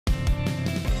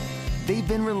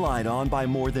been relied on by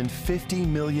more than 50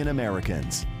 million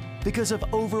Americans because of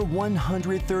over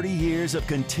 130 years of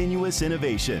continuous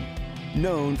innovation,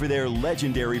 known for their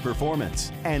legendary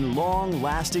performance and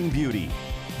long-lasting beauty.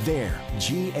 They're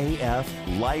GAF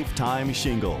Lifetime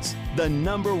Shingles, the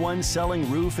 #1 selling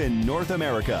roof in North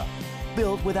America,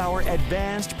 built with our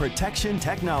advanced protection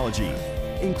technology,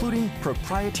 including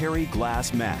proprietary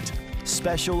glass mat,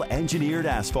 special engineered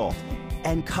asphalt,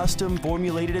 and custom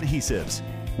formulated adhesives,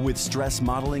 with stress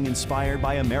modeling inspired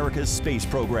by America's space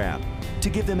program to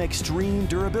give them extreme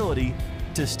durability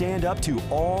to stand up to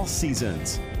all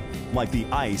seasons, like the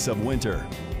ice of winter,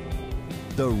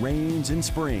 the rains in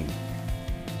spring,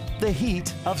 the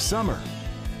heat of summer,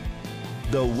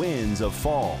 the winds of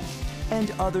fall,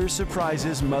 and other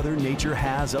surprises Mother Nature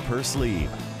has up her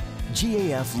sleeve.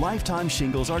 GAF Lifetime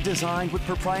Shingles are designed with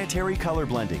proprietary color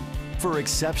blending for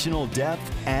exceptional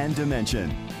depth and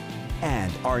dimension,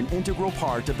 and are an integral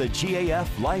part of the GAF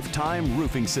Lifetime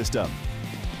Roofing System,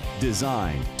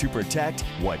 designed to protect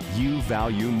what you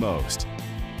value most: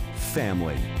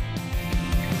 family.